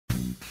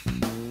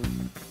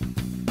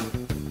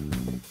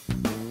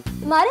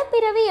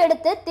மறுபிறவி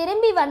எடுத்து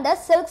திரும்பி வந்த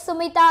சில்க்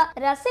சுமிதா,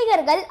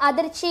 ரசிகர்கள்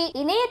அதிர்ச்சி.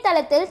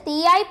 இணையதளத்தில்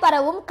தீயாய்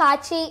பரவும்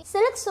காட்சி.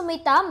 சில்க்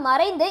சுமிதா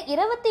மறைந்து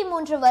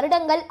 23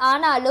 வருடங்கள்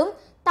ஆனாலும்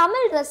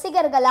தமிழ்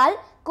ரசிகர்களால்,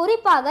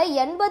 குறிப்பாக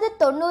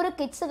 80-90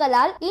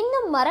 கிட்ஸுகளால்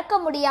இன்னும் மறக்க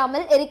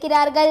முடியாமல்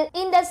இருக்கிறார்கள்.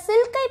 இந்த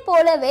சில்கை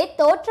போலவே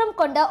தோற்றம்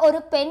கொண்ட ஒரு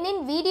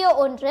பெண்ணின் வீடியோ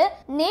ஒன்று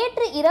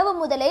நேற்று இரவு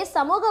முதலே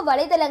சமூக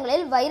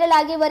வலைதளங்களில்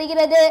வைரலாகி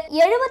வருகிறது.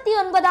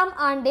 79ஆம்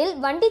ஆண்டில்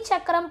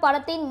வண்டிச்சக்கரம்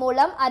படத்தின்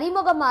மூலம்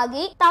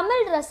அறிமுகமாகி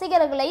தமிழ்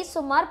ரசிகர்களை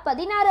சுமார்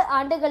 16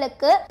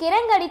 ஆண்டுகளுக்கு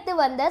கிரங்கடித்து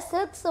வந்த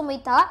சில்க்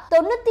சுமிதா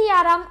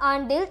 96ஆம்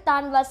ஆண்டில்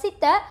தான்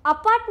வசித்த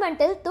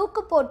அபார்ட்மெண்டில்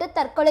தூக்கு போட்டு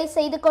தற்கொலை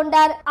செய்து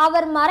கொண்டார்.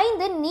 அவர்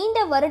மறைந்து நீண்ட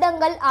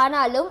வருடங்கள்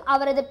ஆனால்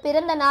அவரது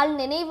பிறந்த நாள்,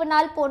 நினைவு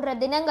நாள் போன்ற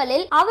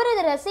தினங்களில்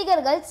அவரது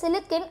ரசிகர்கள்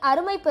சில்கின்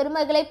அருமை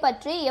பெருமைகளை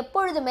பற்றி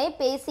எப்பொழுதுமே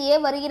பேசியே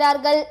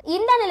வருகிறார்கள்.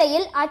 இந்த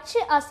நிலையில்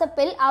அச்சு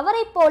அசப்பில்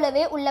அவரை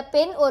போலவே உள்ள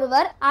பெண்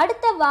ஒருவர்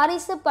அடுத்த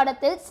வாரிசு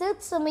படத்தில்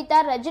சில்க் சுமிதா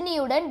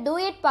ரஜினியுடன்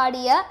டூயட்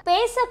பாடிய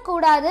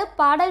பேசக்கூடாது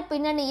பாடல்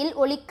பின்னணியில்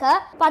ஒலிக்க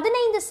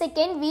 15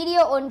 செகண்ட்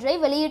வீடியோ ஒன்றை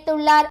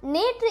வெளியிட்டுள்ளார்.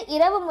 நேற்று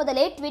இரவு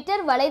முதலே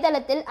ட்விட்டர்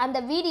வலைதளத்தில் அந்த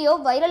வீடியோ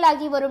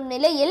வைரலாகி வரும்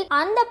நிலையில்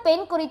அந்த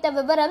பெண் குறித்த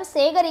விவரம்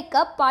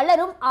சேகரிக்க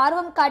பலரும்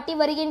ஆர்வம் காட்டி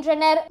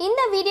வருகின்றனர்.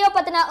 இந்த வீடியோ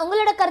பத்தின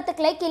உங்களோட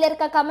கருத்துக்களை கீழ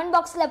இருக்க கமெண்ட்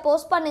பாக்ஸ்ல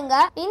போஸ்ட் பண்ணுங்க.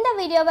 இந்த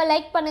வீடியோவை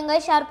லைக் பண்ணுங்க,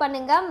 ஷேர்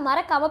பண்ணுங்க,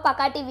 மறக்காம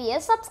பக்கா டிவியை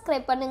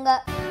சப்ஸ்கிரைப்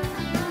பண்ணுங்க.